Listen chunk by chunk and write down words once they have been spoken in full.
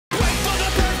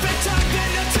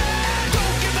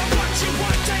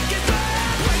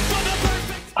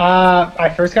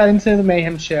I first got into the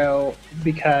Mayhem Show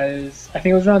because I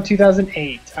think it was around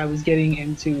 2008. I was getting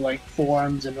into like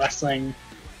forums and wrestling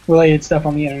related stuff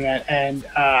on the internet, and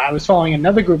I was following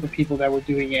another group of people that were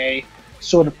doing a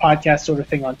sort of podcast sort of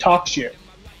thing on TalkShoe,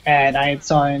 and I had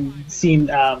seen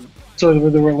sort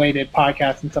of the related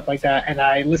podcasts and stuff like that, and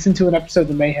I listened to an episode of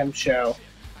the Mayhem Show,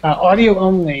 audio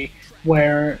only,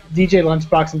 where DJ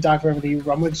Lunchbox and Dr. Everly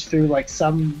rummaged through like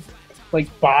some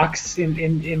box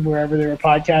in wherever they were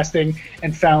podcasting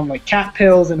and found like cat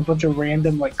pills and a bunch of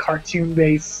random like cartoon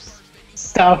based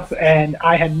stuff, and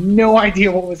I had no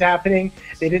idea what was happening.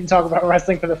 They didn't talk about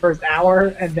wrestling for the first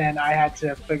hour, and then I had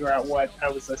to figure out what I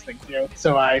was listening to,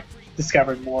 so I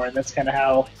discovered more, and that's kind of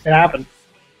how it happened.